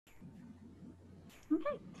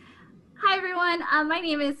Okay. Hi, everyone. My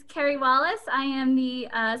name is Carrie Wallace. I am the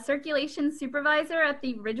circulation supervisor at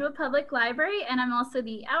the Ridgewood Public Library, and I'm also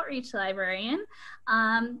the outreach librarian.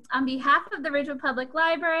 On behalf of the Ridgewood Public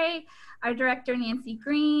Library, our director, Nancy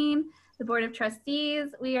Green, the Board of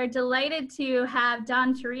Trustees, we are delighted to have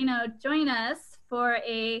Don Torino join us for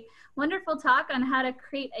a wonderful talk on how to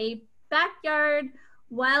create a backyard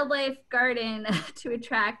wildlife garden to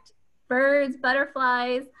attract birds,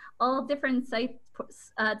 butterflies, all different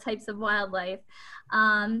types of wildlife.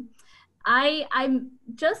 Um, I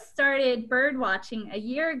just started bird watching a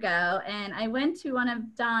year ago, and I went to one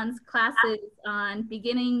of Don's classes on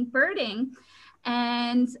beginning birding,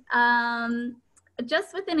 and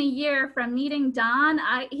just within a year from meeting Don,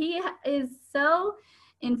 he is so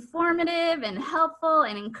informative and helpful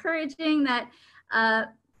and encouraging that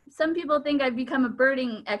some people think I've become a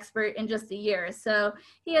birding expert in just a year. So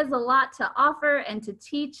he has a lot to offer and to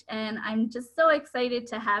teach, and I'm just so excited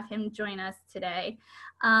to have him join us today.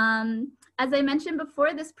 As I mentioned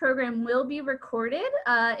before, this program will be recorded.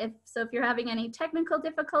 If you're having any technical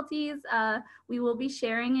difficulties, we will be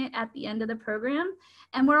sharing it at the end of the program.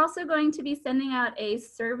 And we're also going to be sending out a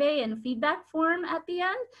survey and feedback form at the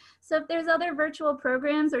end. So if there's other virtual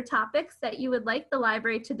programs or topics that you would like the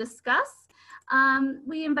library to discuss,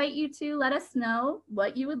 we invite you to let us know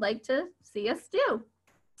what you would like to see us do.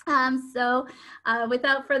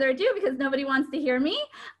 Without further ado, because nobody wants to hear me,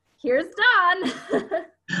 here's Don.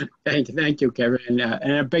 Thank you, Kevin.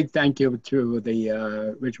 And a big thank you to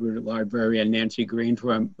the Ridgewood Library and Nancy Green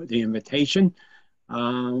for the invitation.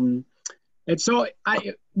 And so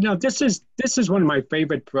this is one of my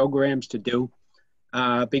favorite programs to do.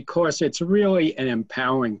 Because it's really an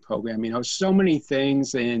empowering program. You know, so many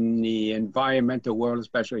things in the environmental world,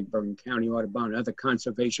 especially Bergen County Audubon and other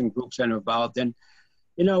conservation groups that are involved in,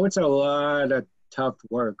 you know, it's a lot of tough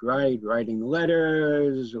work, right? Writing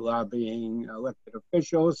letters, lobbying elected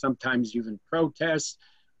officials, sometimes even protests.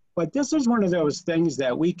 But this is one of those things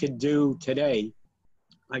that we could do today,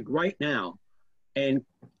 like right now, and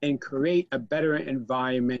create a better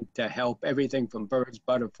environment to help everything from birds,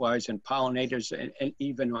 butterflies, and pollinators, and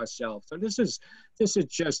even ourselves. So this is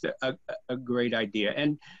just a great idea.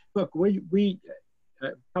 And look, we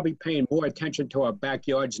probably paying more attention to our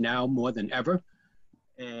backyards now more than ever,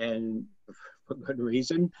 and for good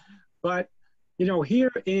reason. But you know,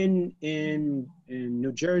 here in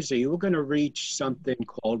New Jersey, we're going to reach something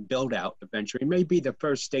called build out eventually. It may be the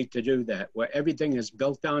first state to do that, where everything is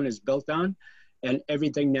built on, and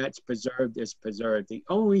everything that's preserved is preserved. The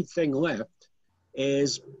only thing left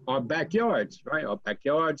is our backyards, right? Our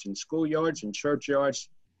backyards and schoolyards and churchyards.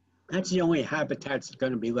 That's the only habitat that's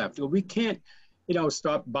going to be left. We can't, you know,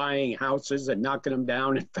 stop buying houses and knocking them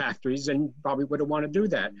down in factories, and probably wouldn't want to do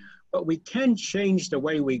that. But we can change the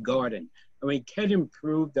way we garden, and we can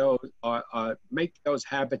improve those, make those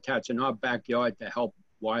habitats in our backyard to help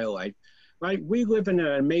wildlife, right? We live in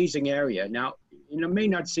an amazing area. Now, you know, it may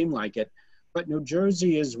not seem like it, but New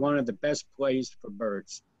Jersey is one of the best places for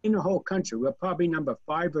birds in the whole country. We're probably number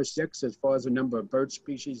 5 or 6 as far as the number of bird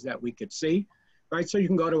species that we could see, right? So you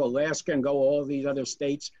can go to Alaska and go all these other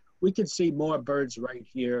states. We could see more birds right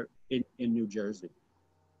here in New Jersey.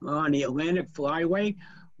 On the Atlantic Flyway,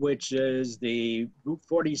 which is the Route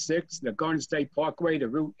 46, the Garden State Parkway, the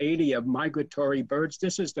Route 80 of migratory birds,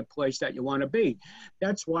 this is the place that you want to be.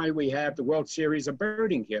 That's why we have the World Series of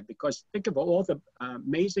Birding here, because think of all the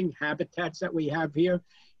amazing habitats that we have here.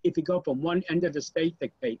 If you go from one end of the state to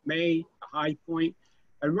Cape May, High Point,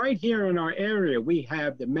 and right here in our area, we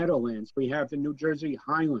have the Meadowlands, we have the New Jersey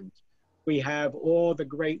Highlands, we have all the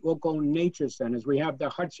great local nature centers, we have the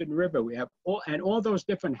Hudson River, we have all those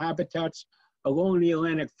different habitats along the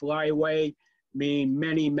Atlantic Flyway mean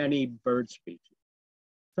many, many bird species.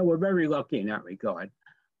 So we're very lucky in that regard.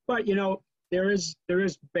 But, you know, there is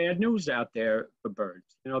bad news out there for birds.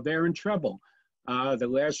 You know, they're in trouble. The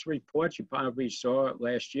last report, you probably saw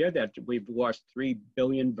last year, that we've lost 3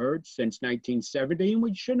 billion birds since 1970, and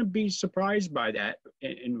we shouldn't be surprised by that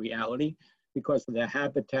in reality, because of the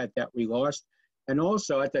habitat that we lost. And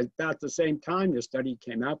also, at about the same time, the study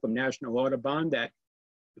came out from National Audubon that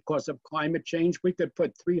because of climate change, we could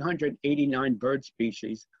put 389 bird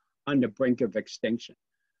species on the brink of extinction.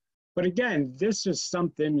 But again, this is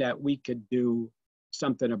something that we could do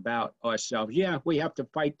something about ourselves. Yeah, we have to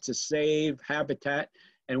fight to save habitat,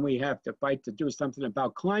 and we have to fight to do something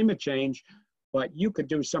about climate change, but you could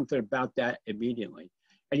do something about that immediately.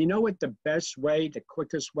 And you know what the best way, the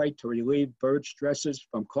quickest way to relieve bird stresses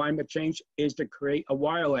from climate change is to create a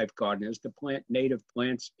wildlife garden, is to plant native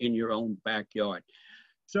plants in your own backyard.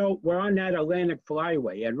 So we're on that Atlantic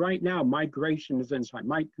Flyway, and right now migration is inside.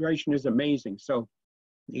 Migration is amazing. So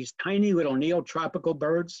These tiny little neotropical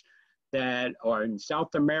birds that are in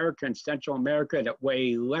South America and Central America that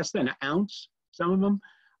weigh less than an ounce, some of them,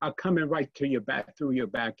 are coming right to your back, through your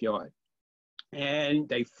backyard. And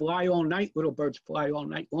they fly all night, little birds fly all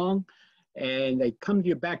night long, and they come to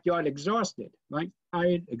your backyard exhausted, right?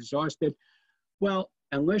 Tired, exhausted. Well,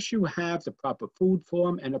 unless you have the proper food for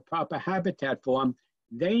them and the proper habitat for them,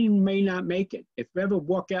 they may not make it. If you ever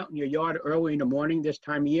walk out in your yard early in the morning this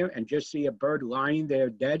time of year and just see a bird lying there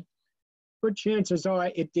dead, good chances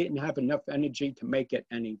are it didn't have enough energy to make it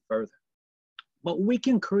any further. But we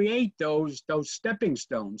can create those stepping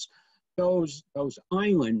stones, those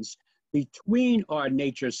islands between our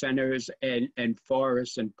nature centers and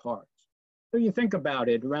forests and parks. So you think about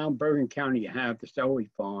it, around Bergen County, you have the Celery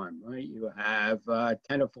Farm, right? You have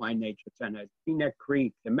Tenafly Nature Center, Teaneck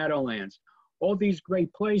Creek, the Meadowlands, all these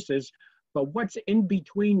great places. But what's in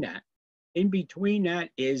between that? In between that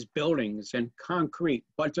is buildings and concrete,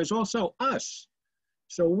 but there's also us.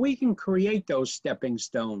 So we can create those stepping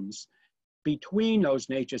stones between those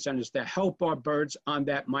nature centers to help our birds on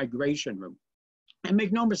that migration route. And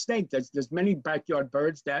make no mistake, there's many backyard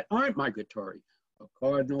birds that aren't migratory.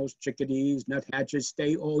 Cardinals, chickadees, nuthatches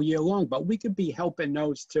stay all year long, but we could be helping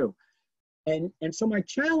those too. And so my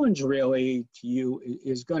challenge really to you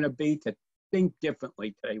is going to be to think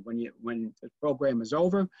differently today. When the program is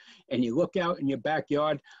over and you look out in your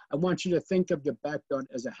backyard, I want you to think of your backyard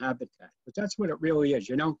as a habitat, because that's what it really is.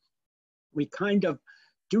 You know, we kind of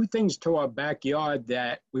do things to our backyard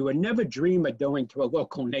that we would never dream of doing to a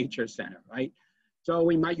local nature center, right? So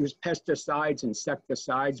we might use pesticides,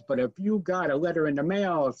 insecticides, but if you got a letter in the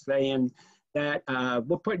mail saying that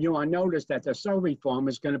we're putting you on notice that the celery farm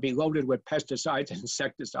is going to be loaded with pesticides and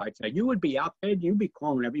insecticides, now you would be out there, you'd be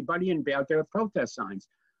calling everybody and be out there with protest signs.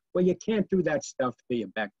 Well, you can't do that stuff to your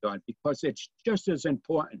backyard because it's just as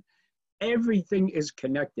important. Everything is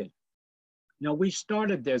connected. You know, we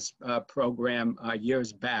started this program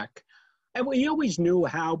years back, and we always knew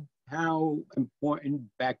how important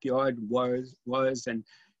backyard was,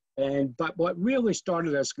 but what really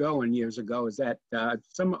started us going years ago is that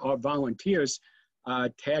some of our volunteers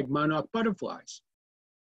tag monarch butterflies.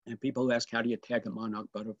 And people ask, how do you tag a monarch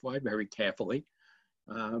butterfly? Very carefully.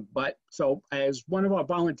 But so as one of our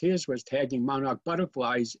volunteers was tagging monarch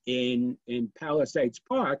butterflies in Palisades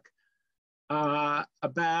Park,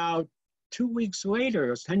 about 2 weeks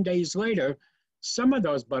later, or 10 days later, some of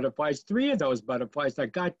those butterflies, 3 of those butterflies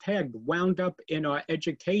that got tagged wound up in our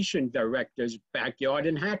education director's backyard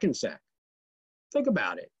in Hackensack. Think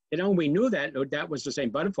about it. You know, we knew that was the same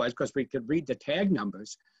butterflies because we could read the tag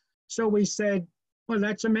numbers. So we said, well,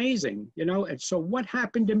 that's amazing, you know, and so what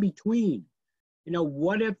happened in between? You know,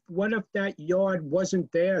 what if that yard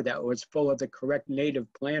wasn't there that was full of the correct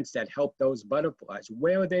native plants that helped those butterflies?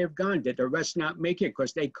 Where would they have gone? Did the rest not make it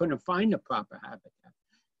because they couldn't find the proper habitat?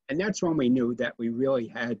 And that's when we knew that we really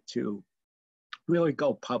had to really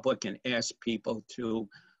go public and ask people to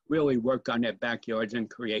really work on their backyards and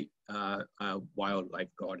create wildlife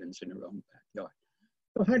gardens in their own backyard.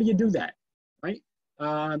 So how do you do that, right?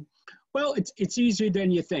 Well, it's easier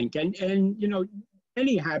than you think. And you know,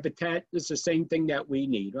 any habitat is the same thing that we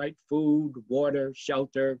need, right? Food, water,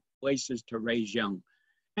 shelter, places to raise young.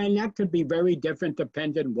 And that could be very different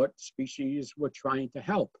depending on what species we're trying to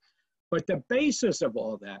help. But the basis of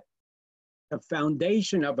all that, the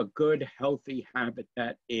foundation of a good, healthy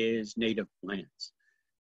habitat is native plants.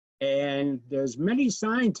 And there's many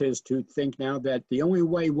scientists who think now that the only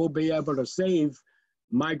way we'll be able to save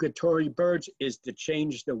migratory birds is to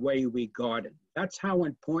change the way we garden. That's how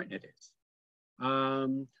important it is.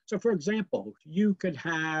 So for example, you could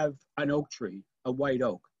have an oak tree, a white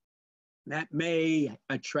oak, that may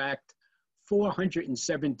attract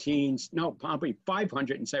 517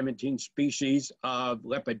 species of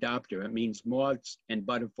Lepidoptera. It means moths and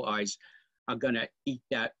butterflies are gonna eat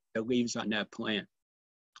the leaves on that plant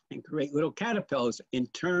and create little caterpillars, in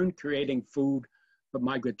turn creating food for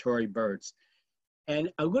migratory birds.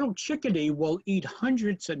 And a little chickadee will eat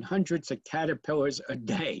hundreds and hundreds of caterpillars a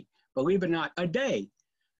day, believe it or not, a day.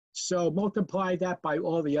 So multiply that by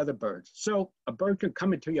all the other birds. So a bird can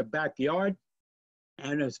come into your backyard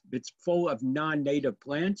and it's full of non-native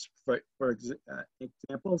plants. For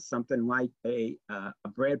example, something like a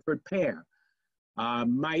Bradford pear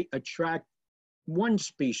might attract one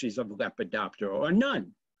species of Lepidoptera or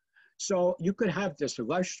none. So you could have this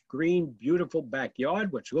lush, green, beautiful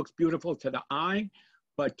backyard, which looks beautiful to the eye,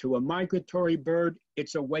 but to a migratory bird,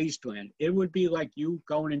 it's a wasteland. It would be like you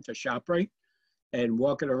going into ShopRite and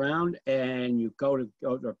walking around, and you go to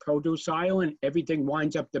the produce aisle and everything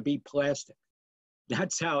winds up to be plastic.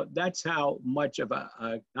 That's how much of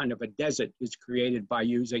a kind of a desert is created by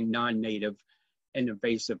using non-native and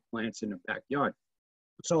invasive plants in the backyard.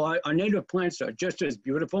 So our native plants are just as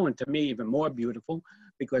beautiful, and to me even more beautiful,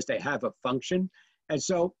 because they have a function. And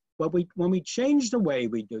so when we change the way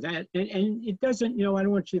we do that, and it doesn't, you know, I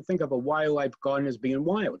don't want you to think of a wildlife garden as being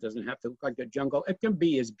wild. It doesn't have to look like a jungle. It can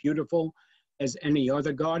be as beautiful as any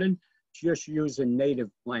other garden, just using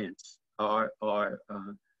native plants are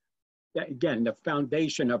again, the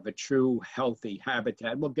foundation of a true healthy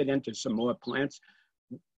habitat. We'll get into some more plants.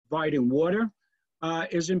 Providing water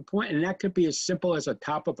is important, and that could be as simple as a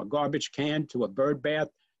top of a garbage can to a bird bath,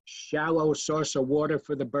 shallow source of water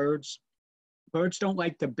for the birds. Birds don't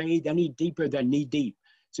like to bathe any deeper than knee deep.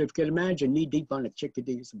 So if you can imagine, knee deep on a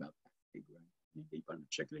chickadee is about that big, right? Knee deep on a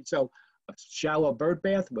chickadee. So a shallow bird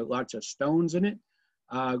bath with lots of stones in it.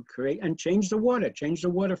 Create and change the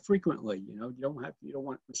water frequently. You know, you don't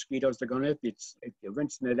want mosquitoes to go in it. If you're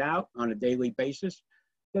rinsing it out on a daily basis,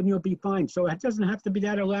 then you'll be fine. So it doesn't have to be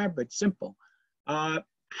that elaborate, simple.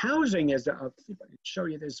 Housing is, I'll see if I can show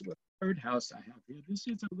you this birdhouse I have here. This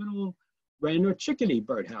is a little wren or chickadee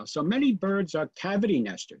birdhouse. So many birds are cavity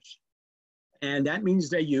nesters, and that means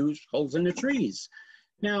they use holes in the trees.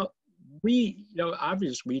 Now,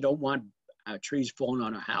 obviously we don't want trees falling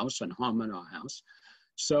on our house and harming our house.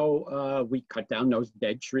 So we cut down those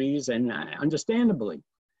dead trees, and understandably.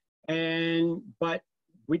 But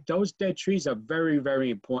those dead trees are very, very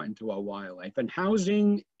important to our wildlife. And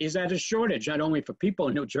housing is at a shortage, not only for people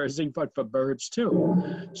in New Jersey, but for birds too.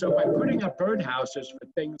 So by putting up birdhouses for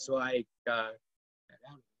things like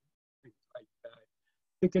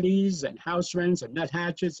chickadees and house wrens and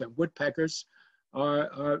nuthatches and woodpeckers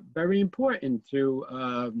are very important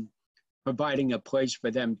to providing a place for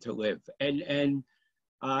them to live. And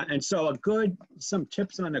so some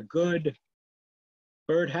tips on a good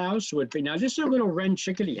birdhouse would be, now this is a little wren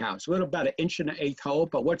chickadee house, a little about 1.1 inch hole,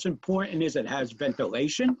 but what's important is it has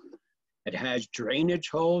ventilation, it has drainage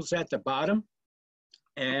holes at the bottom,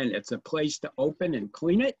 and it's a place to open and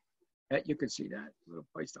clean it. You can see that, a little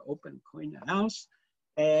place to open and clean the house.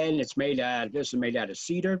 And this is made out of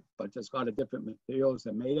cedar, but there's a lot of different materials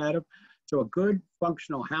they're made out of. So a good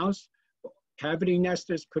functional house. Cavity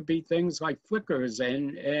nesters could be things like flickers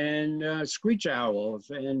and screech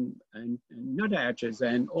owls and nuthatches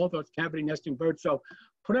and all those cavity nesting birds. So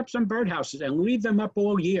put up some birdhouses and leave them up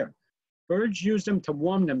all year. Birds use them to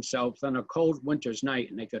warm themselves on a cold winter's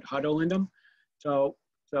night, and they could huddle in them. So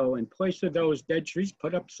in place of those dead trees,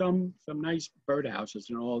 put up some nice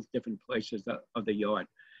birdhouses in all different places of the yard.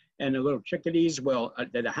 And the little chickadees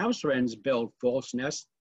the house wrens build false nests,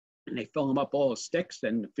 and they fill them up all with sticks,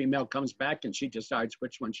 and the female comes back and she decides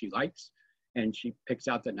which one she likes, and she picks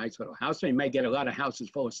out the nice little house. So you may get a lot of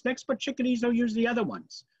houses full of sticks, but chickadees will use the other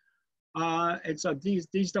ones. And so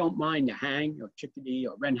these don't mind to hang, or chickadee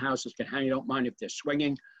or wren houses can hang. You don't mind if they're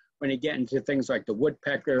swinging. When you get into things like the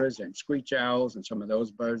woodpeckers and screech owls and some of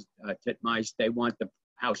those birds, titmice, they want the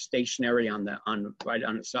house stationary right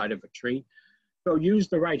on the side of a tree. So use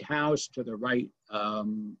the right house to the right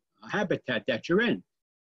habitat that you're in.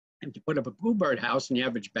 And to put up a bluebird house in the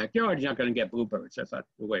average backyard, you're not going to get bluebirds. That's not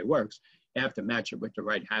the way it works. You have to match it with the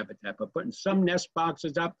right habitat. But putting some nest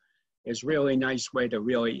boxes up is really a nice way to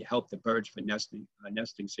really help the birds for nesting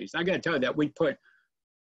season. I got to tell you that we put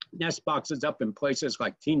nest boxes up in places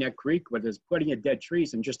like Teaneck Creek, where there's plenty of dead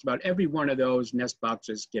trees, and just about every one of those nest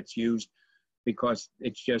boxes gets used because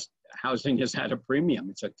it's just housing is at a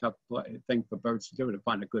premium. It's a tough thing for birds to do, to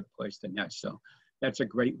find a good place to nest. So that's a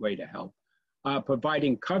great way to help.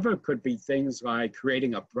 Providing cover could be things like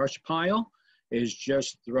creating a brush pile, is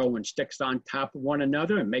just throwing sticks on top of one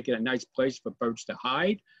another and making a nice place for birds to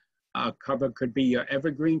hide. Cover could be your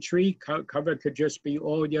evergreen tree. Cover could just be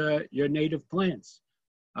all your native plants.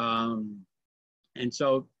 And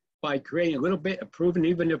so by creating a little bit of proven,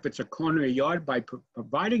 even if it's a corner of your yard, by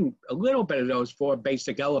providing a little bit of those 4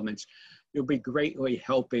 basic elements, you'll be greatly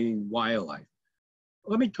helping wildlife.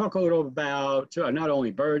 Let me talk a little about not only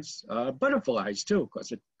birds, butterflies too,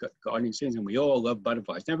 because it's gardening season. We all love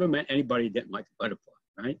butterflies. Never met anybody who didn't like a butterfly,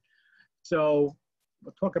 right? So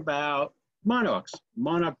we'll talk about monarchs.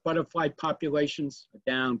 Monarch butterfly populations are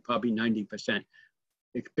down probably 90%.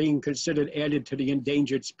 It's being considered added to the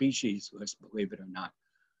endangered species list, believe it or not.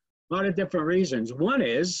 A lot of different reasons. One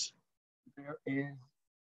is there is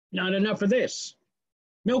not enough of this,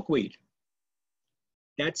 milkweed.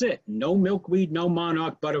 That's it. No milkweed, no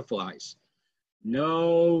monarch butterflies.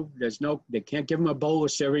 They can't give them a bowl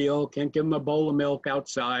of cereal, can't give them a bowl of milk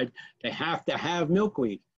outside. They have to have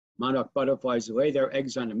milkweed. Monarch butterflies lay their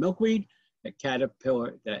eggs on the milkweed.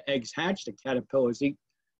 The eggs hatch, the caterpillars eat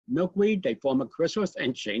milkweed, they form a chrysalis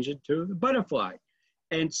and change it to the butterfly.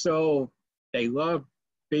 And so they love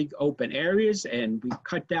big open areas, and we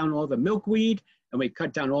cut down all the milkweed and we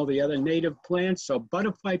cut down all the other native plants. So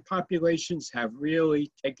butterfly populations have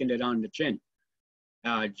really taken it on the chin,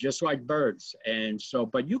 just like birds. And so,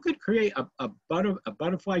 but you could create a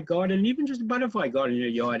butterfly garden, even just a butterfly garden in your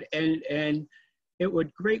yard, and it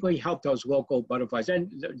would greatly help those local butterflies.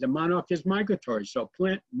 And the monarch is migratory, so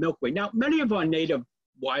plant milkweed. Now, many of our native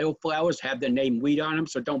wildflowers have the name weed on them,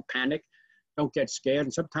 so don't panic. Don't get scared.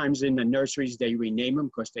 And sometimes in the nurseries, they rename them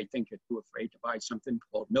because they think you're too afraid to buy something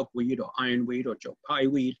called milkweed or ironweed or Joe Pye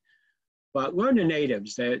weed. But learn the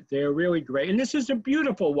natives. They're really great. And this is a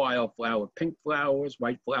beautiful wildflower. Pink flowers,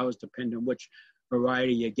 white flowers, depending on which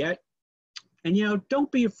variety you get. And, you know,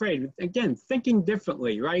 don't be afraid. Again, thinking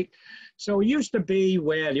differently, right? So it used to be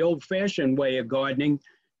where the old-fashioned way of gardening,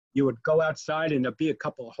 you would go outside and there'd be a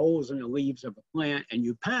couple of holes in the leaves of a plant and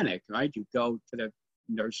you panic, right? You go to the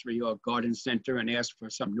nursery or garden center and ask for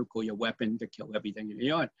some nuclear weapon to kill everything in the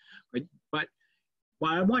yard. But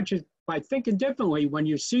well, I want you, by thinking differently, when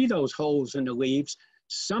you see those holes in the leaves,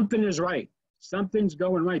 something is right. Something's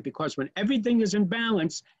going right, because when everything is in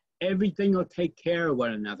balance, everything will take care of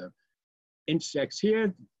one another. Insects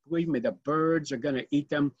here, believe me, the birds are going to eat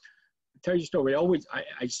them. I'll tell you a story.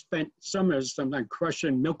 I spent summers sometimes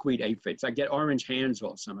crushing milkweed aphids. I get orange hands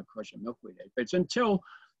all summer crushing milkweed aphids until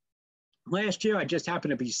last year. I just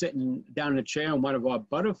happened to be sitting down in a chair on one of our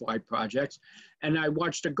butterfly projects, and I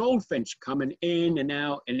watched a goldfinch coming in and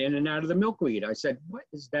out and in and out of the milkweed. I said, what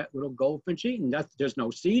is that little goldfinch eating? There's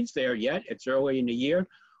no seeds there yet. It's early in the year.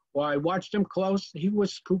 Well, I watched him close. He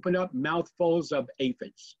was scooping up mouthfuls of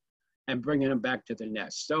aphids and bringing them back to the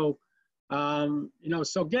nest. So, you know,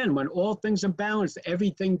 so again, when all things are balanced,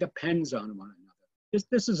 everything depends on one another.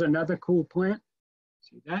 This is another cool plant.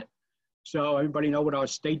 See that? So everybody know what our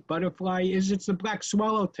state butterfly is? It's the black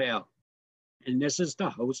swallowtail. And this is the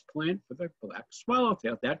host plant for the black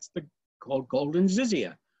swallowtail. That's called golden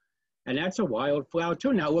Zizia. And that's a wild flower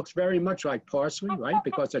too. Now it looks very much like parsley, right?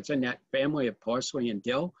 Because it's in that family of parsley and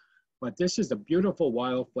dill. But this is a beautiful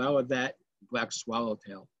wild flower that black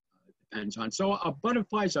swallowtail depends on. So our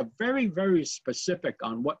butterflies are very, very specific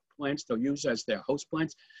on what plants they'll use as their host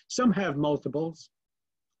plants. Some have multiples,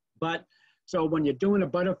 but so when you're doing a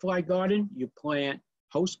butterfly garden, you plant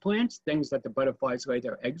host plants, things that the butterflies lay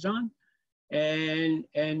their eggs on, and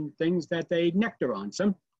things that they nectar on.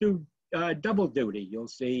 Some do double duty. You'll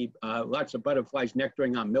see lots of butterflies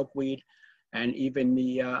nectaring on milkweed, and even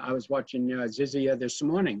I was watching Zizia this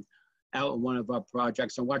morning out in one of our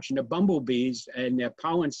projects and watching the bumblebees, and their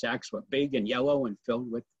pollen sacs were big and yellow and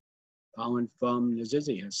filled with pollen from the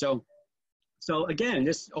Zizia. So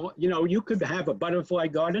again, you know, you could have a butterfly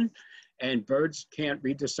garden, and birds can't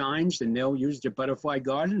read the signs, and they'll use your butterfly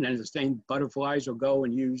garden, and the same butterflies will go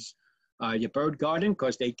and use your bird garden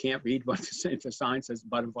because they can't read what the sign says,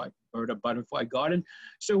 butterfly, bird or butterfly garden.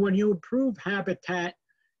 So when you improve habitat,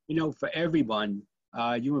 you know, for everyone,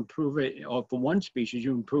 you improve it, or for one species,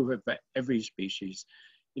 you improve it for every species.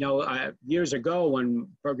 You know, years ago when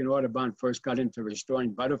Bergen Audubon first got into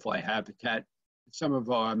restoring butterfly habitat, some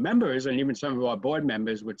of our members and even some of our board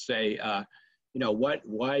members would say, you know,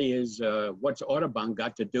 what's Audubon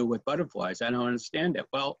got to do with butterflies? I don't understand it.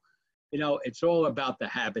 Well, you know, it's all about the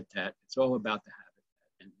habitat. It's all about the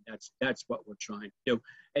habitat, and that's what we're trying to do.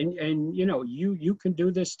 And you know, you can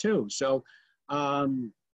do this too. So,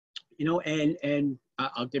 you know, and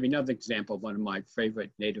I'll give you another example. One of my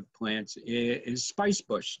favorite native plants is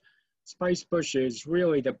spicebush. Spicebush is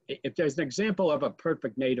really if there's an example of a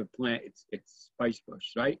perfect native plant, it's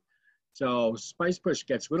spicebush, right? So spicebush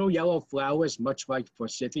gets little yellow flowers, much like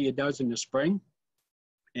forsythia does in the spring.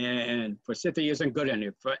 And forsythia isn't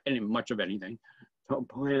good for much of anything. So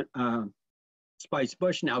plant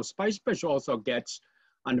spicebush. Now spicebush also gets,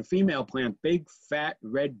 on the female plant, big fat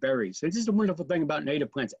red berries. This is the wonderful thing about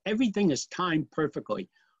native plants. Everything is timed perfectly.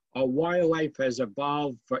 Our wildlife has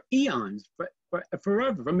evolved for eons,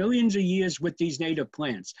 forever, for millions of years with these native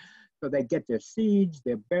plants. So they get their seeds,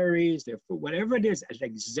 their berries, their fruit, whatever it is, at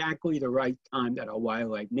exactly the right time that our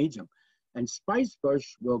wildlife needs them. And spicebush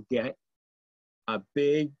will get a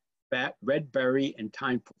big fat red berry in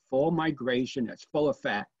time for fall migration that's full of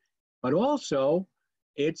fat. But also,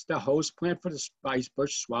 it's the host plant for the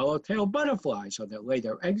spicebush swallowtail butterfly. So they'll lay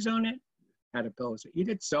their eggs on it, caterpillars will eat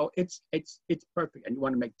it. So it's perfect. And you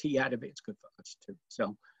want to make tea out of it, it's good for us too.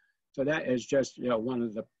 So that is just, you know, one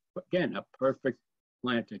of the, again, a perfect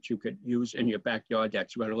plant that you could use in your backyard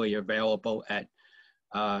that's readily available at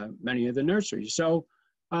many of the nurseries. So,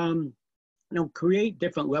 you know, create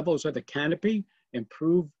different levels of the canopy,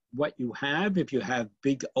 improve what you have. If you have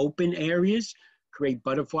big open areas, create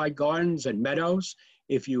butterfly gardens and meadows.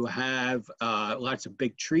 If you have lots of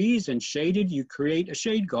big trees and shaded, you create a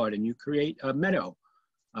shade garden. You create a meadow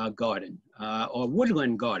garden or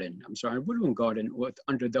woodland garden. I'm sorry, woodland garden with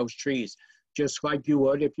under those trees, just like you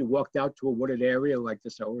would if you walked out to a wooded area like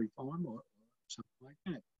the Celery Farm or something like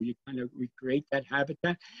that. You kind of recreate that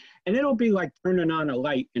habitat, and it'll be like turning on a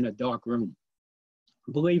light in a dark room.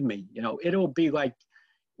 Believe me, it'll be like,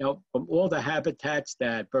 from all the habitats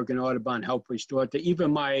that Bergen Audubon helped restore to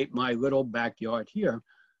even my little backyard here.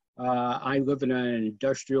 I live in an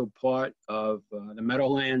industrial part of the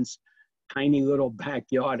Meadowlands, tiny little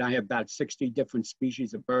backyard. I have about 60 different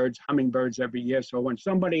species of birds, hummingbirds every year. So when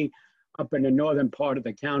somebody up in the northern part of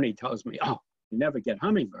the county tells me, oh, you never get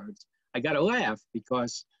hummingbirds, I got to laugh,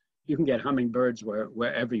 because you can get hummingbirds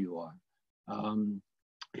wherever you are.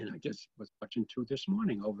 And I just was watching two this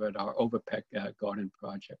morning over at our Overpeck Garden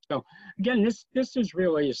Project. So again, this is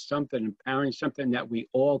really something empowering, something that we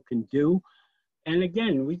all can do. And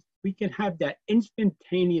again, we can have that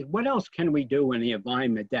instantaneous, what else can we do in the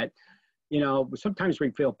environment that, sometimes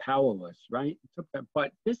we feel powerless, right?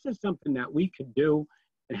 But this is something that we could do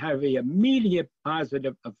and have an immediate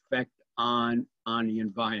positive effect on the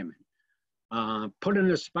environment. Put in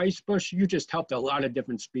a spice bush, you just helped a lot of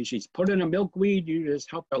different species. Put in a milkweed, you just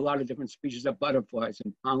helped a lot of different species of butterflies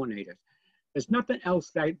and pollinators. There's nothing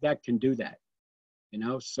else that can do that,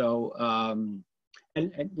 So,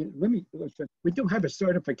 we do have a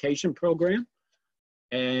certification program,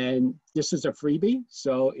 and this is a freebie.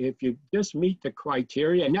 So if you just meet the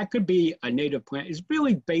criteria, and that could be a native plant, it's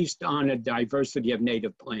really based on a diversity of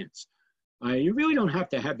native plants. You really don't have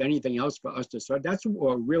to have anything else for us to start. That's what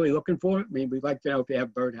we're really looking for. I mean, we'd like to know if you have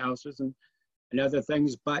birdhouses and other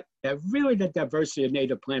things, but really the diversity of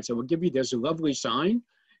native plants. So we'll give you this lovely sign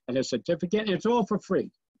and a certificate, and it's all for free.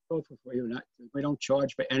 It's all for free. We don't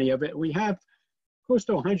charge for any of it. We have close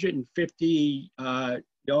to 150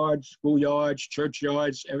 yards, schoolyards,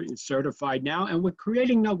 churchyards, everything's certified now. And we're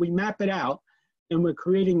creating, we map it out, and we're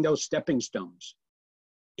creating those stepping stones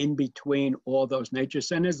in between all those nature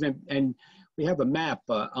centers. And we have a map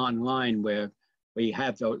online where we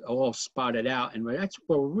have those all spotted out, and that's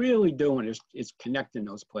what we're really doing is connecting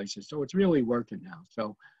those places. So it's really working now.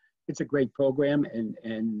 So it's a great program,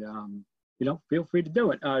 and feel free to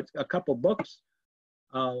do it. A couple books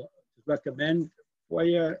I'll recommend for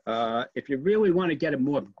you. If you really want to get a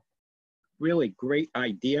more really great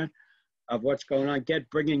idea of what's going on, get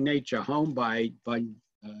Bringing Nature Home by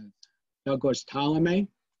Douglas Ptolemy.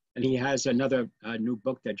 And he has another new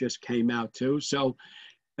book that just came out too. So,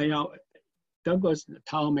 Douglas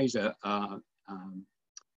Ptolemy's a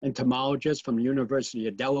entomologist from the University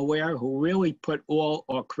of Delaware who really put all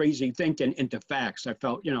our crazy thinking into facts. I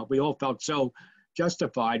felt, we all felt so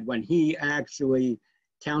justified when he actually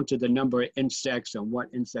counted the number of insects and what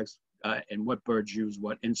insects and what birds use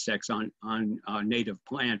what insects on native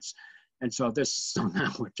plants. And so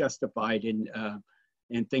now we're justified in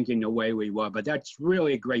thinking the way we were. But that's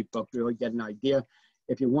really a great book, really get an idea.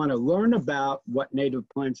 If you want to learn about what native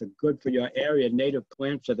plants are good for your area, Native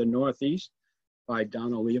Plants of the Northeast by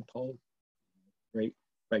Donna Leopold. Great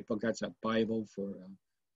book. That's a Bible for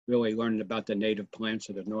really learning about the native plants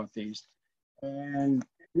of the Northeast. And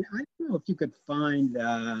I don't know if you could find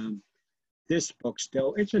this book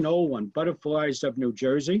still. It's an old one, Butterflies of New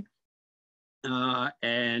Jersey. What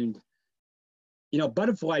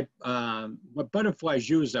butterflies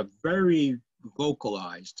use are very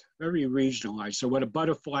localized, very regionalized. So what a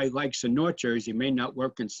butterfly likes in North Jersey may not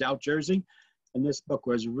work in South Jersey. And this book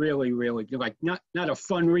was really, really good. Like not a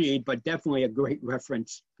fun read, but definitely a great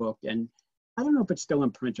reference book. And I don't know if it's still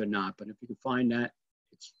in print or not, but if you can find that,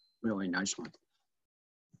 it's a really nice one.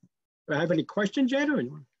 Do I have any questions yet, or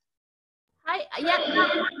anyone? Hi, yeah,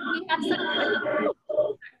 we have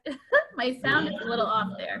some. My sound is a little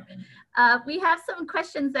off there. We have some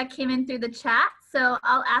questions that came in through the chat, so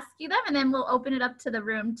I'll ask you them, and then we'll open it up to the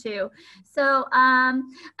room too. So, and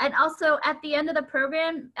also at the end of the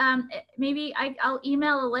program, maybe I'll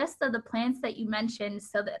email a list of the plants that you mentioned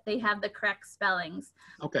so that they have the correct spellings.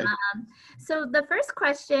 Okay. So the first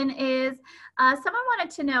question is, someone wanted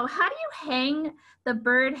to know, how do you hang the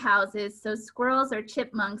bird houses so squirrels or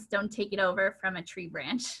chipmunks don't take it over from a tree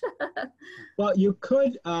branch? Well, you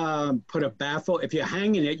could put a baffle. If you're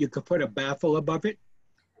hanging it, you could put a baffle above it.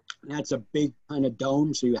 That's a big kind of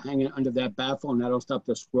dome, so you hang it under that baffle, and that'll stop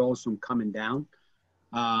the squirrels from coming down.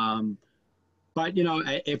 But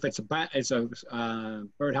if it's a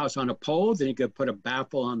birdhouse on a pole, then you could put a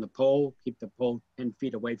baffle on the pole, keep the pole 10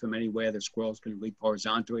 feet away from anywhere the squirrels can leap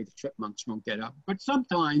horizontally. The chipmunks won't get up. But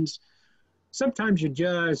sometimes sometimes you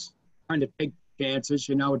just kind of take chances,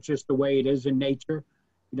 you know, it's just the way it is in nature.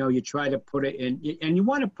 You know, you try to put it in, and you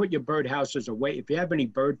want to put your bird houses away. If you have any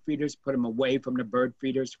bird feeders, put them away from the bird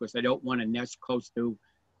feeders because they don't want to nest close to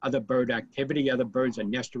other bird activity. Other birds are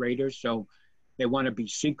nest raiders, so they want to be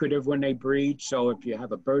secretive when they breed. So if you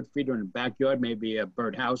have a bird feeder in the backyard, maybe a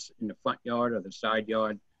bird house in the front yard or the side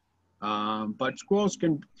yard. But squirrels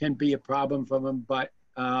can be a problem for them, but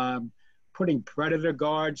putting predator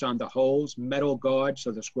guards on the holes, metal guards,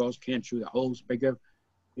 so the squirrels can't shoot the holes bigger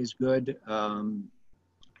is good.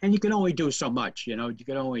 And you can only do so much, you know, you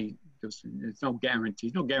can only do, there's no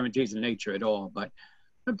guarantees in nature at all, but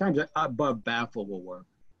sometimes above baffle will work.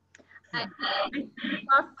 I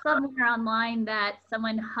saw somewhere online that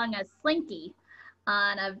someone hung a slinky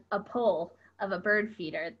on a pole of a bird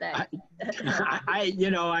feeder. That I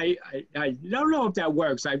don't know if that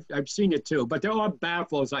works. I've seen it too, but there are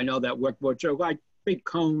baffles I know that work, which are like big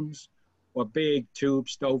cones or big tube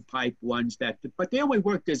stovepipe ones but they only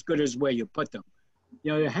work as good as where you put them.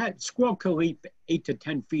 You know, squirrel can leap 8 to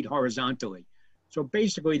 10 feet horizontally. So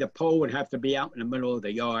basically the pole would have to be out in the middle of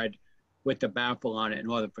the yard with the baffle on it in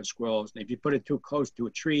order for squirrels. And if you put it too close to a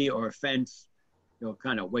tree or a fence, you'll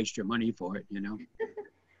kind of waste your money for it, you know?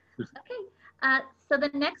 Okay. So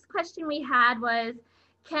the next question we had was,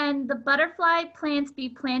 can the butterfly plants be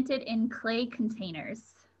planted in clay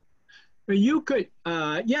containers? You could,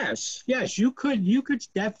 yes, you could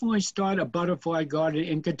definitely start a butterfly garden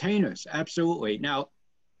in containers. Absolutely. Now,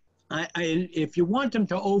 if you want them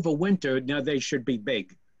to overwinter, now they should be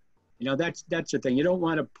big. You know, that's the thing. You don't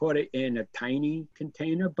want to put it in a tiny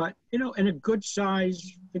container, but, you know, in a good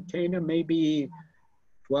size container, maybe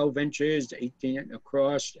 12 inches, 18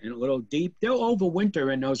 across, and a little deep. They'll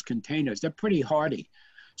overwinter in those containers. They're pretty hardy.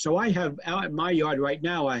 So I have, out in my yard right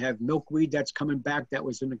now, I have milkweed that's coming back that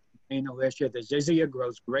was in a container last year. The Zizia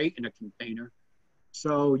grows great in a container.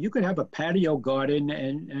 So you could have a patio garden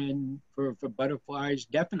and for butterflies,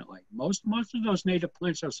 definitely. Most of those native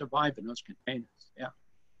plants will survive in those containers, yeah.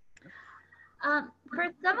 For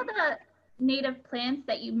some of the native plants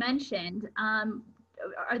that you mentioned,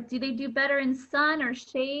 do they do better in sun or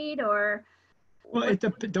shade or? Well,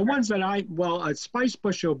 the ones that a spice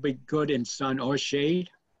bush will be good in sun or shade.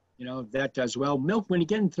 You know, that does well. When you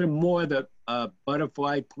get into more of the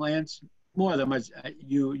butterfly plants, more of them,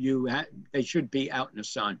 they should be out in the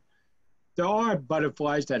sun. There are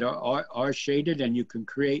butterflies that are shaded, and you can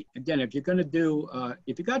create, again, if you're going to do,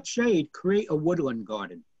 if you got shade, create a woodland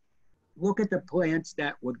garden. Look at the plants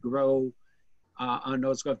that would grow on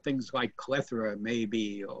those things like clethra,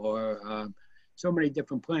 maybe, or so many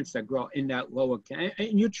different plants that grow in that lower,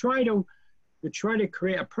 and you try to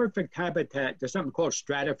create a perfect habitat. There's something called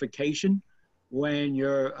stratification when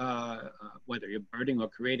you're, whether you're birding or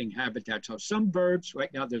creating habitat. So some birds,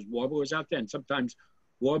 right now there's warblers out there, and sometimes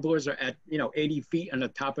warblers are at, 80 feet on the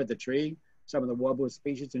top of the tree, some of the warbler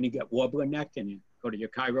species, and you get warbler neck and you go to your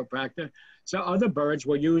chiropractor. So other birds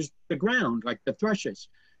will use the ground, like the thrushes.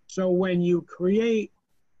 So when you create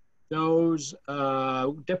those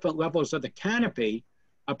different levels of the canopy,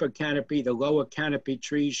 upper canopy, the lower canopy,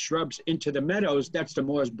 trees, shrubs into the meadows, that's the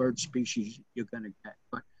more bird species you're going to get.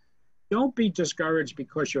 But don't be discouraged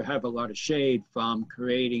because you have a lot of shade from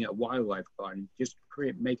creating a wildlife garden. Just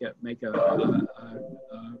make a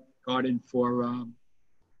garden for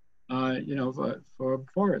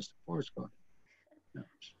forest garden.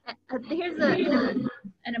 Here's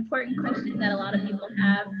an important question that a lot of people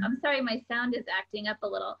have. I'm sorry, my sound is acting up a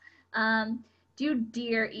little. Do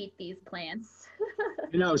deer eat these plants?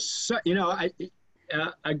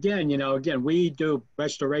 Again, we do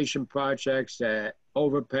restoration projects at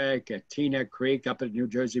Overpeck, at Teaneck Creek, up at New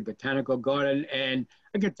Jersey Botanical Garden, and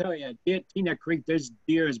I can tell you, at Teaneck Creek, there's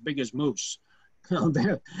deer as big as moose.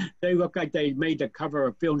 They look like they made the cover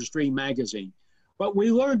of Film Stream magazine. But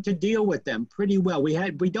we learned to deal with them pretty well.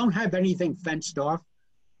 We don't have anything fenced off.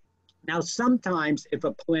 Now, sometimes if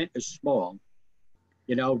a plant is small,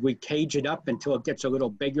 we cage it up until it gets a little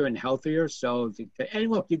bigger and healthier.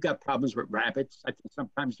 And look, you've got problems with rabbits. I think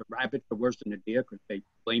sometimes the rabbits are worse than the deer because they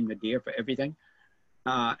blame the deer for everything,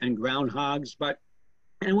 and groundhogs.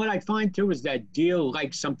 And what I find too is that deer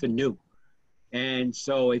like something new. And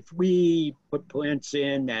so if we put plants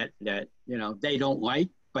in that they don't like,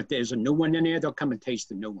 but there's a new one in there, they'll come and taste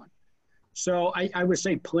the new one. So I would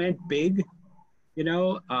say plant big,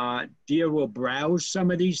 deer will browse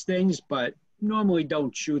some of these things, but normally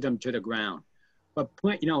don't chew them to the ground. But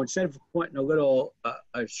plant, instead of planting a little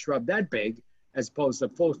a shrub that big, as opposed to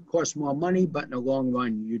cost more money, but in the long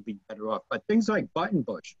run, you'd be better off. But things like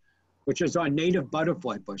buttonbush, which is our native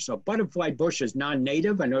butterfly bush. So butterfly bush is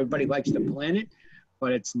non-native and everybody likes to plant it,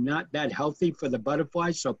 but it's not that healthy for the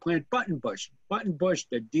butterflies. So plant button bush. Button bush,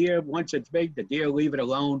 the deer, once it's big, the deer leave it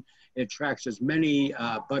alone. It attracts as many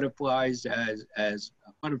butterflies as a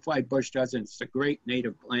butterfly bush does, and it's a great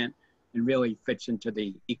native plant and really fits into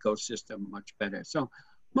the ecosystem much better. So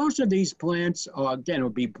most of these plants, are, again, will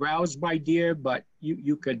be browsed by deer, but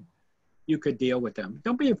you could deal with them.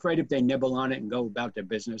 Don't be afraid if they nibble on it and go about their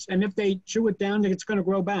business. And if they chew it down, it's going to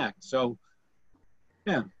grow back. So,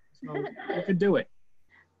 yeah, so you could do it.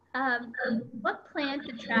 What plants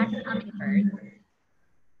attract hummingbirds?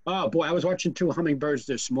 Oh, boy, I was watching 2 hummingbirds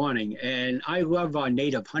this morning, and I love our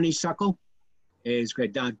native honeysuckle. It's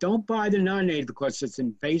great. Now, don't buy the non-native because it's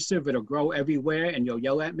invasive. It'll grow everywhere, and you'll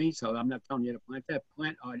yell at me, so I'm not telling you to plant that.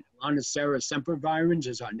 Plant Lonicera sempervirens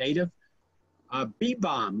is our native. Bee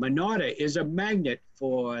Balm, Monarda, is a magnet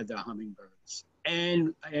for the hummingbirds.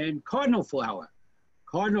 And Cardinal Flower.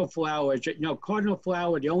 Cardinal Flower, Cardinal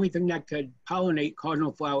Flower, the only thing that could pollinate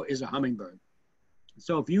Cardinal Flower is a hummingbird.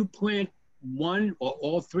 So if you plant one or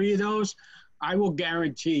all 3 of those, I will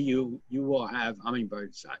guarantee you will have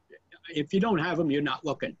hummingbirds. If you don't have them, you're not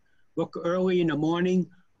looking. Look early in the morning,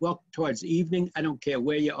 look towards evening. I don't care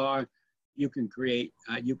where you are, you can create,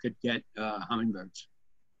 you could get hummingbirds.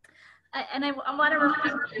 And I want to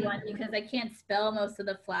remind everyone, because I can't spell most of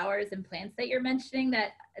the flowers and plants that you're mentioning,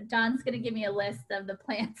 that John's going to give me a list of the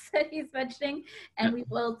plants that he's mentioning, and we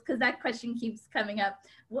will, because that question keeps coming up.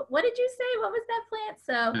 What did you say? What was that plant?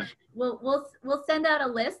 So we'll send out a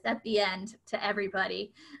list at the end to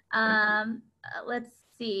everybody. Let's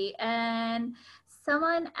see. And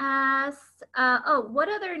someone asked, what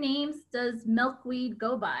other names does milkweed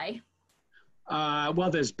go by? Well,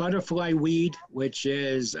 there's butterfly weed, which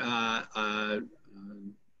is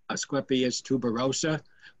Asclepias tuberosa.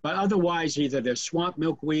 But otherwise, either there's swamp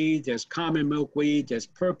milkweed, there's common milkweed, there's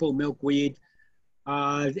purple milkweed.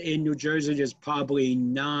 In New Jersey, there's probably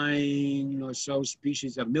 9 or so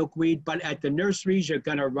species of milkweed. But at the nurseries, you're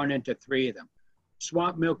going to run into 3 of them: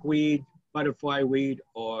 swamp milkweed, butterfly weed,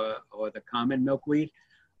 or the common milkweed.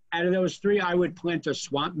 Out of those 3, I would plant a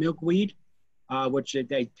swamp milkweed. Which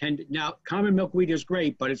they tend to, now common milkweed is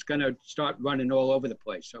great, but it's going to start running all over the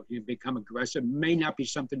place. So if you become aggressive, may not be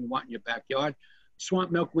something you want in your backyard.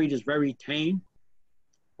 Swamp milkweed is very tame.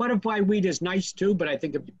 Butterfly weed is nice too, but I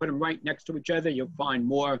think if you put them right next to each other, you'll find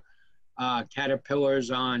more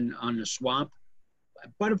caterpillars on the swamp.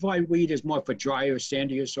 Butterfly weed is more for drier,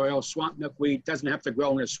 sandier soil. Swamp milkweed doesn't have to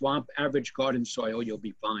grow in a swamp. Average garden soil, you'll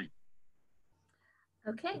be fine.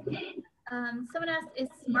 Okay. Someone asked, is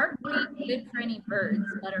smartweed good for any birds,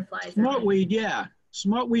 butterflies? Smartweed, yeah.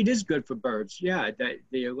 Smartweed is good for birds. Yeah,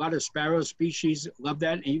 a lot of sparrow species love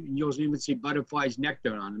that. And you'll even see butterflies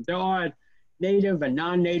nectar on them. There are native and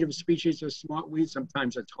non-native species of smartweed.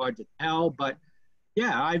 Sometimes it's hard to tell, but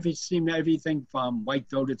yeah, I've seen everything from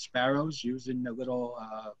white-throated sparrows using the little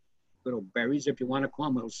berries, if you want to call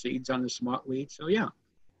them, little seeds on the smartweed. So yeah,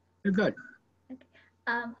 they're good. Okay.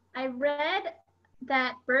 I read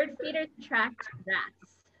that bird feeders attract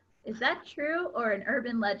rats. Is that true or an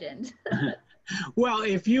urban legend? Well,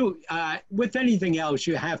 if you, with anything else,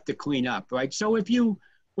 you have to clean up, right? So if you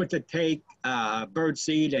were to take bird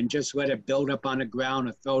seed and just let it build up on the ground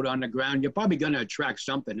or throw it on the ground, you're probably going to attract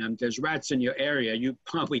something. And if there's rats in your area, you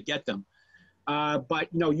probably get them. But,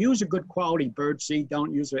 use a good quality bird seed.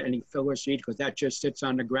 Don't use any filler seed because that just sits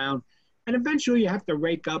on the ground. And eventually you have to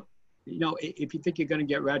rake up. If you think you're going to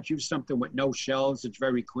get rats, use something with no shells. It's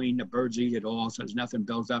very clean. The birds eat it all, so there's nothing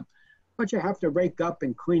builds up. But you have to rake up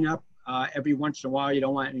and clean up every once in a while. You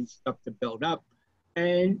don't want any stuff to build up.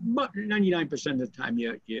 And 99% of the time,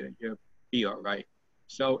 you'll be all right.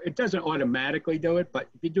 So it doesn't automatically do it, but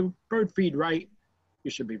if you do bird feed right, you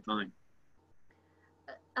should be fine.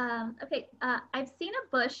 Okay, I've seen a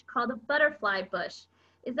bush called a butterfly bush.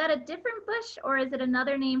 Is that a different bush, or is it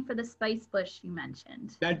another name for the spice bush you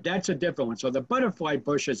mentioned? That's a different one. So the butterfly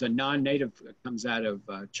bush is a non-native, it comes out of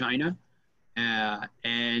China,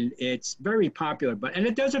 and it's very popular. And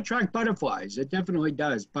it does attract butterflies. It definitely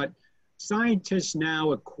does. But scientists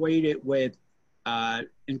now equate it with,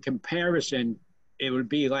 in comparison, it would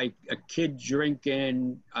be like a kid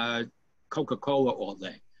drinking Coca-Cola all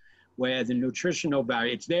day, where the nutritional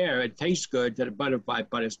value, it's there, it tastes good to the butterfly,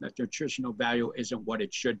 but its nutritional value isn't what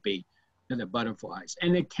it should be to the butterflies.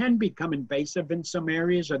 And it can become invasive in some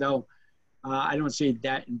areas, although I don't see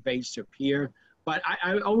that invasive here. But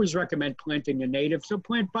I always recommend planting the native, so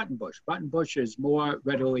plant buttonbush. Buttonbush is more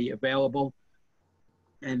readily available,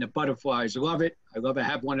 and the butterflies love it. I love to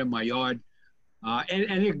have one in my yard.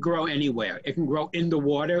 And it can grow anywhere. It can grow in the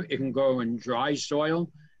water. It can grow in dry soil.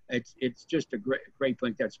 It's just a great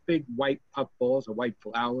plant. That's big white puff balls or white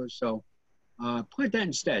flowers. So plant that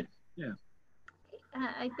instead. Yeah.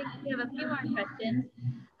 I think we have a few more questions.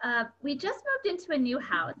 We just moved into a new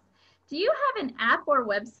house. Do you have an app or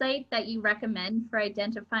website that you recommend for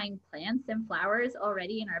identifying plants and flowers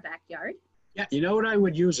already in our backyard? Yeah, you know what I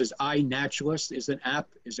would use is iNaturalist is an app,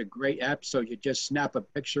 is a great app. So you just snap a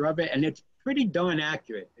picture of it and it's pretty darn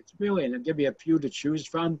accurate. It's really, and it'll give you a few to choose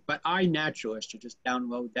from, but iNaturalist, you just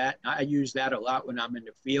download that. I use that a lot when I'm in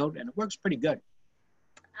the field and it works pretty good.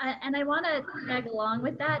 And I want to tag along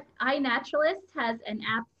with that. iNaturalist has an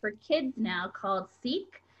app for kids now called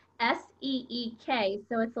Seek, Seek.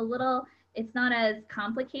 So it's not as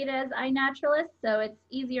complicated as iNaturalist. So it's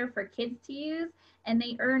easier for kids to use, and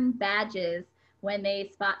they earn badges when they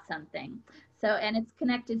spot something. So, and it's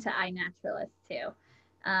connected to iNaturalist too.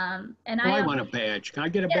 And I want a badge. Can I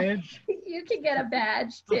get a badge? You can get a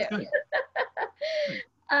badge too. Okay.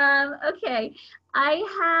 Okay, I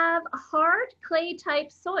have hard clay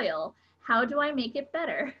type soil. How do I make it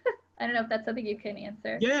better? I don't know if that's something you can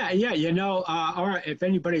answer. Yeah. You know, if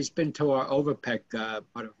anybody's been to our Overpeck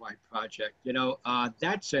butterfly project, you know,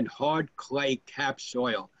 that's in hard clay cap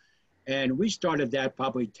soil. And we started that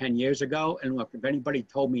probably 10 years ago. And look, if anybody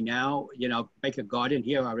told me now, you know, make a garden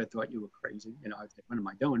here, I would have thought you were crazy. You know, I was like, what am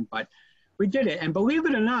I doing? But we did it. And believe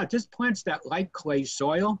it or not, this plants that like clay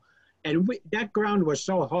soil. And that ground was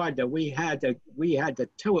so hard that we had to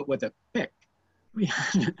till it with a pick.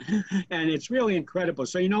 And it's really incredible.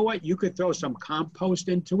 So you know what? You could throw some compost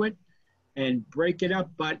into it and break it up.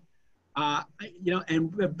 But, you know,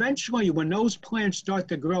 and eventually when those plants start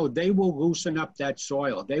to grow, they will loosen up that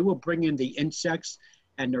soil. They will bring in the insects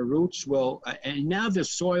and the roots will, and now the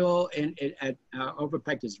soil at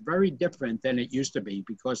Overpeck is very different than it used to be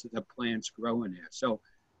because of the plants growing there. So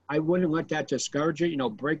I wouldn't let that discourage you. You know,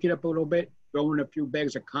 break it up a little bit, throw in a few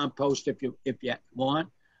bags of compost if you want.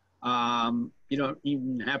 You don't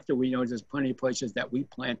even have to. We know there's plenty of places that we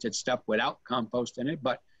planted stuff without compost in it,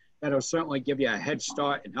 but that'll certainly give you a head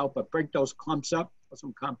start and help it break those clumps up, put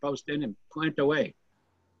some compost in, and plant away.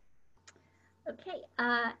 Okay,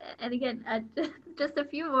 and again, just a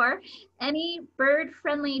few more. Any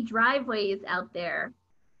bird-friendly driveways out there?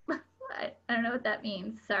 I don't know what that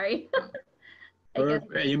means. Sorry.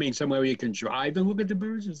 You mean somewhere where you can drive and look at the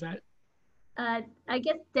birds? Is that? I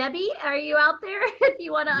guess, Debbie, are you out there? If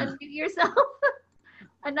you want to unmute yourself.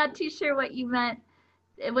 I'm not too sure what you meant.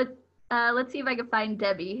 It was, let's see if I can find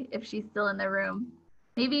Debbie, if she's still in the room.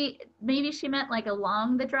 Maybe she meant like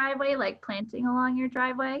along the driveway, like planting along your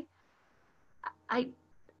driveway.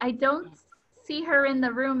 I don't see her in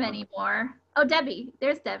the room anymore. Oh, Debbie,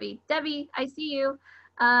 there's Debbie. Debbie, I see you.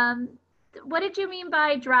 What did you mean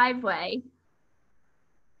by driveway?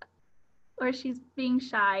 Or she's being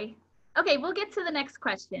shy. Okay, we'll get to the next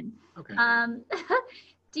question. Okay.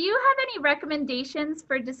 Do you have any recommendations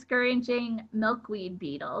for discouraging milkweed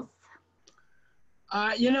beetles?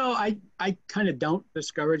 You know, I kind of don't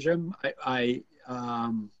discourage them. I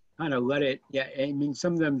kind of let it. Yeah, I mean,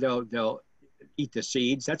 some of them they'll eat the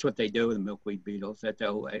seeds. That's what they do, the milkweed beetles. That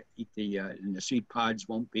they'll eat and the seed pods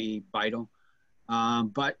won't be vital.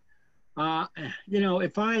 But you know,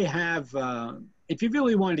 if you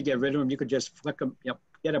really wanted to get rid of them, you could just flick them. You know,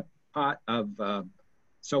 get a pot of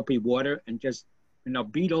soapy water and just, you know,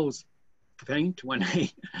 beetles faint when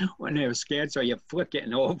they're scared. So you flick it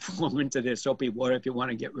and they'll flow into the soapy water if you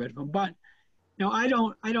want to get rid of them. But you know, I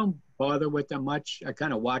don't bother with them much. I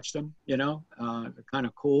kind of watch them. You know, they're kind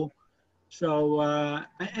of cool. So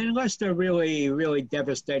unless they're really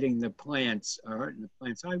devastating the plants or hurting the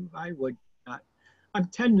plants, I would not. I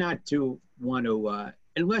tend not to want to,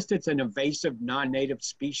 unless it's an invasive non-native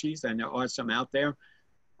species, and there are some out there,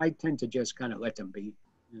 I tend to just kind of let them be,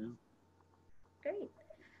 you know. Great.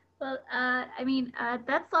 Well, I mean,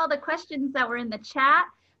 that's all the questions that were in the chat.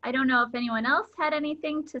 I don't know if anyone else had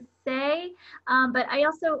anything to say, but I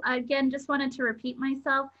also, again, just wanted to repeat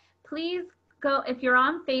myself. Please go, if you're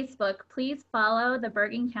on Facebook, please follow the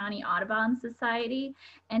Bergen County Audubon Society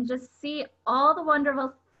and just see all the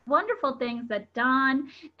wonderful things that Don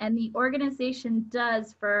and the organization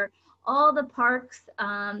does for all the parks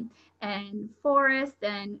and forests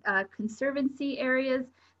and conservancy areas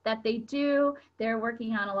that they do. They're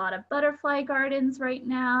working on a lot of butterfly gardens right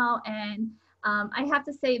now. And I have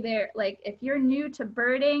to say like, if you're new to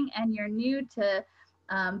birding and you're new to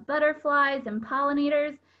butterflies and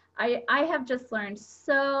pollinators, I have just learned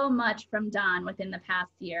so much from Don within the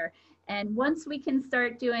past year. And once we can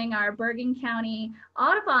start doing our Bergen County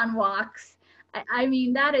Audubon walks, I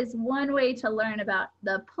mean, that is one way to learn about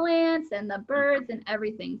the plants and the birds and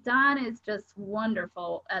everything. Don is just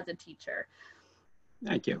wonderful as a teacher.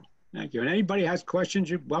 Thank you. Thank you. And anybody has questions,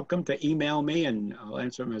 you're welcome to email me and I'll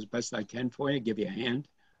answer them as best I can for you, give you a hand.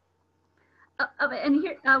 And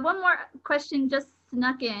here, one more question just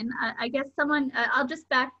snuck in. I guess someone, I'll just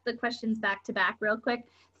back the questions back to back real quick.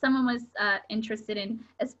 Someone was interested in,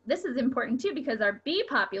 this is important too, because our bee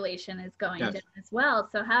population is going Yes. down as well.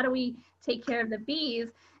 So how do we take care of the bees?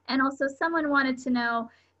 And also someone wanted to know,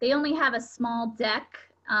 they only have a small deck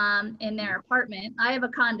in their apartment. I have a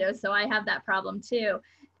condo, so I have that problem too,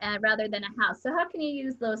 rather than a house. So how can you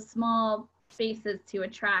use those small spaces to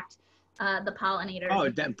attract the pollinators? Oh,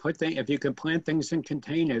 then if you can plant things in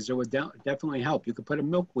containers, it would definitely help. You could put a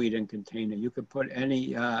milkweed in container. You could put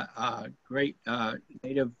any great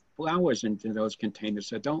native flowers into those containers.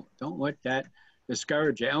 So don't let that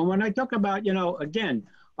discourage you. And when I talk about, again,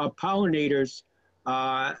 our pollinators,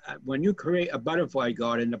 when you create a butterfly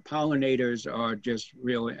garden, the pollinators are just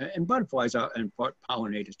really, and butterflies are important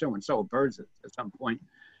pollinators too, and so are birds at some point.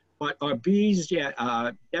 But our bees, yeah,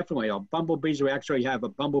 definitely. Our bumblebees, we actually have a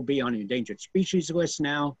bumblebee on the endangered species list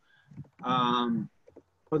now.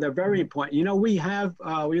 So they're very important. We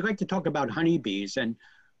like to talk about honeybees, and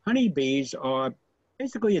honeybees are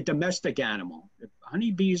basically a domestic animal.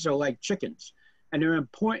 Honeybees are like chickens, and they're an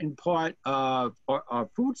important part of our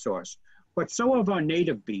food source. But so are our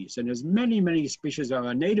native bees, and there's many, many species of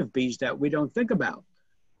our native bees that we don't think about.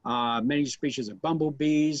 Many species of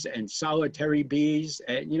bumblebees and solitary bees,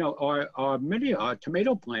 and many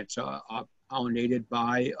tomato plants are pollinated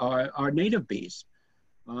by our native bees.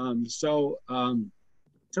 So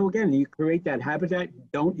again, you create that habitat.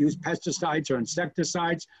 Don't use pesticides or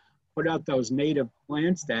insecticides. Put out those native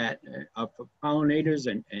plants that are for pollinators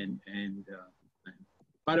and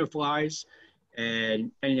butterflies.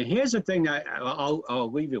 And here's the thing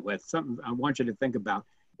I'll leave you with. Something I want you to think about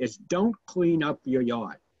is don't clean up your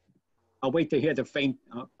yard. I'll wait to hear the faint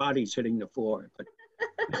bodies hitting the floor. But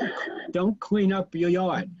don't clean up your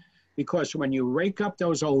yard, because when you rake up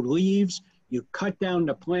those old leaves, you cut down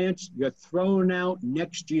the plants, you're throwing out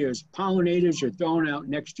next year's pollinators, you're throwing out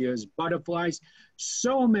next year's butterflies.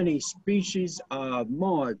 So many species of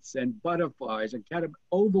moths and butterflies and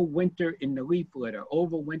overwinter in the leaf litter,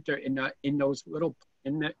 overwinter in those little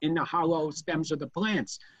in the hollow stems of the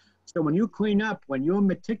plants. So when you clean up, when you're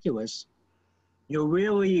meticulous, you're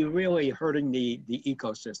really, really hurting the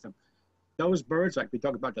ecosystem. Those birds, like we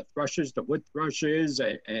talk about the thrushes, the wood thrushes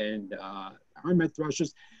and hermit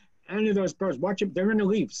thrushes, any of those birds, watch them, they're in the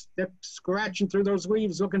leaves. They're scratching through those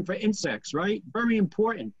leaves looking for insects, right? Very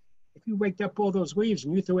important. If you raked up all those leaves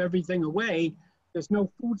and you threw everything away, there's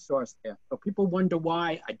no food source there. So people wonder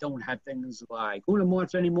why I don't have things like Una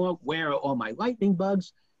moths anymore. Where are all my lightning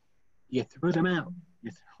bugs? You threw them out.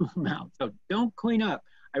 You threw them out. So don't clean up.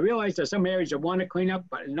 I realize there's some areas that want to clean up,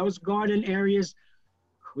 but in those garden areas,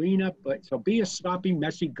 clean up. So be a sloppy,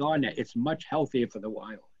 messy gardener. It's much healthier for the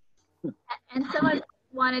wild. And someone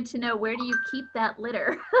wanted to know, where do you keep that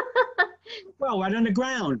litter? Well, right on the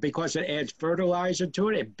ground, because it adds fertilizer to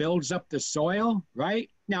it. It builds up the soil, right?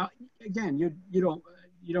 Now, again, you don't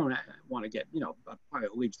want to get, a pile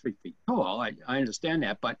of leaves 3 feet tall. I understand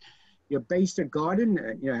that, but you base the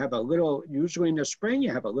garden, you have a little, usually in the spring,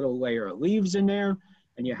 you have a little layer of leaves in there,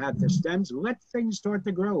 and you have the stems. Let things start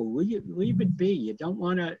to grow. Leave it be. You don't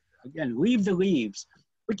want to, again, leave the leaves.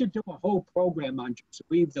 We could do a whole program on just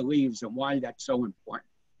leave the leaves and why that's so important.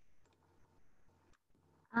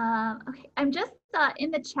 Okay, I'm just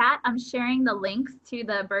in the chat, I'm sharing the links to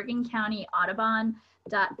the Bergen County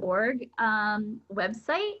Audubon.org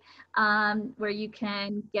website, where you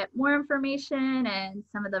can get more information and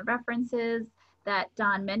some of the references that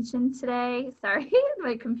Don mentioned today. Sorry,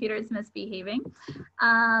 my computer is misbehaving.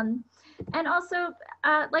 And also,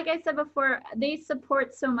 like I said before, they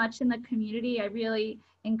support so much in the community. I really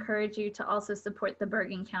encourage you to also support the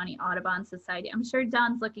Bergen County Audubon Society. I'm sure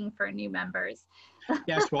Don's looking for new members.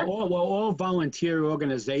 Yes, we're all volunteer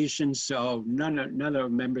organizations, so none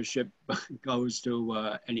of membership goes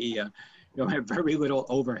to any, have very little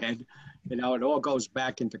overhead. It all goes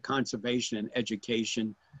back into conservation and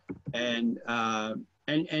education. And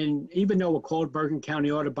even though we're called Bergen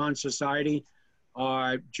County Audubon Society,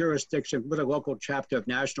 our jurisdiction, with a local chapter of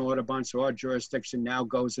National Audubon, so our jurisdiction now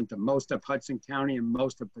goes into most of Hudson County and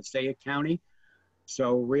most of Passaic County.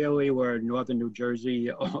 So really, we're Northern New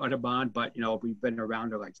Jersey Audubon, but we've been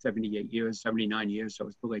around for like 78 years, 79 years, so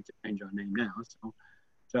it's too late to change our name now.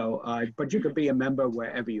 But you could be a member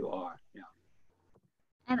wherever you are. Yeah.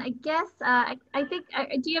 And I guess I think,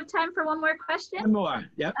 do you have time for one more question? One more.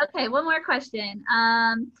 Yep. Okay, one more question.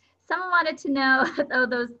 Someone wanted to know,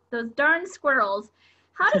 those darn squirrels.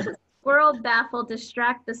 How does squirrel baffle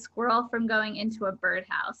distract the squirrel from going into a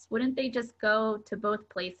birdhouse? Wouldn't they just go to both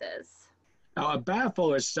places? Now, a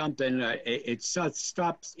baffle is something, it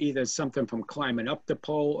stops either something from climbing up the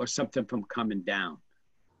pole or something from coming down.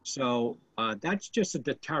 So that's just a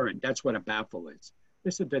deterrent. That's what a baffle is.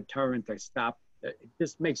 This is a deterrent to stop. It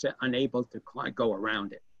just makes it unable to go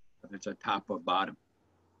around it, whether it's a top or bottom.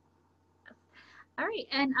 All right,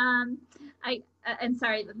 and I'm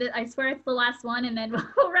sorry, I swear it's the last one, and then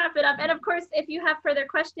we'll wrap it up. And of course, if you have further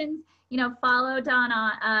questions, you know, follow Don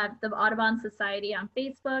on the Audubon Society on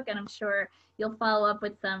Facebook, and I'm sure you'll follow up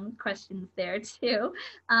with some questions there too.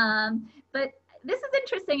 But this is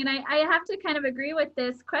interesting, and I have to kind of agree with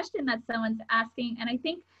this question that someone's asking, and I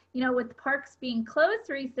think, you know, with parks being closed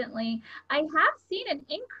recently, I have seen an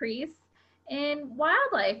increase in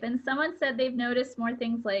wildlife, and someone said they've noticed more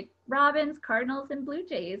things like robins, cardinals, and blue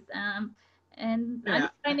jays. And yeah. I'm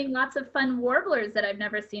finding lots of fun warblers that I've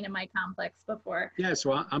never seen in my complex before. Yeah,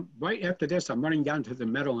 so I'm right after this, I'm running down to the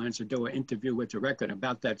Meadowlands to do an interview with the record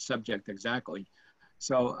about that subject exactly.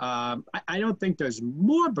 So I don't think there's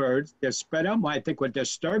more birds. They're spread out more. I think we're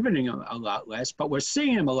disturbing them a lot less, but we're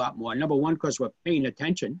seeing them a lot more. Number one, because we're paying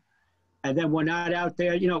attention. And then we're not out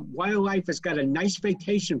there, you know, wildlife has got a nice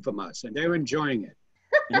vacation from us and they're enjoying it.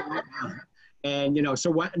 You know? And, you know,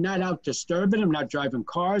 so we're not out disturbing them, not driving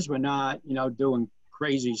cars. We're not, you know, doing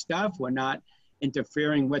crazy stuff. We're not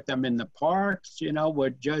interfering with them in the parks. You know,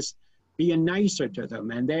 we're just being nicer to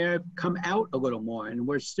them, and they come out a little more and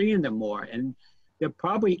we're seeing them more. And they're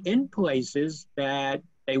probably in places that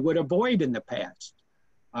they would avoid in the past.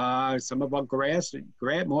 Some of our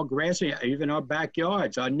more grassy, even our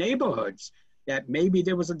backyards, our neighborhoods, that maybe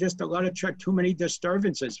there was just a lot of too many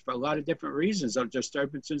disturbances for a lot of different reasons. Those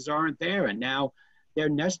disturbances aren't there, and now they're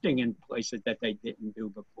nesting in places that they didn't do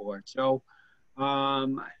before. So,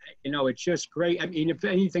 you know, it's just great. I mean, if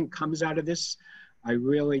anything comes out of this, I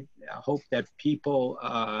really hope that people,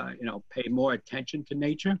 you know, pay more attention to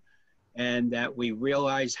nature, and that we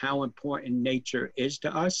realize how important nature is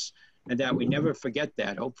to us, and that we never forget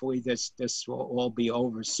that. Hopefully this will all be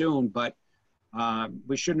over soon, but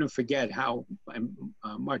we shouldn't forget how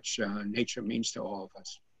much nature means to all of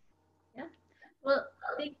us. Yeah. Well,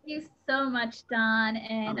 thank you so much, Don.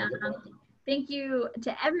 And thank you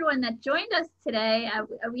to everyone that joined us today.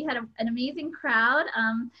 We had an amazing crowd.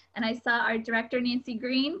 And I saw our director, Nancy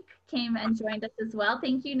Green, came and joined us as well.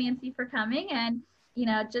 Thank you, Nancy, for coming. And, you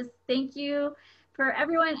know, just thank you for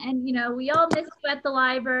everyone. And, you know, we all miss you at the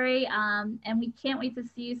library, and we can't wait to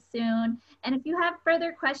see you soon. And if you have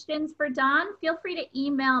further questions for Don, feel free to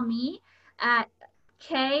email me at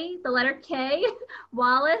the letter K,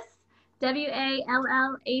 Wallace, WALLACE,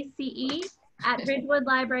 at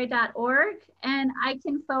ridgewoodlibrary.org, and I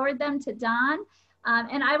can forward them to Don.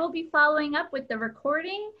 And I will be following up with the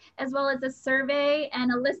recording, as well as a survey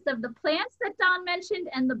and a list of the plants that Don mentioned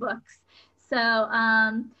and the books. So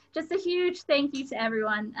just a huge thank you to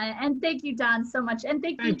everyone. And thank you, Don, so much. And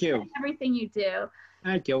thank you for everything you do.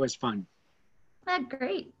 Thank you, it was fun.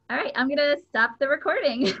 Great. All right, I'm gonna stop the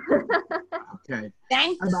recording. Okay.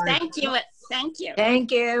 Thank you.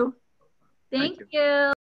 Thank you. Thank you.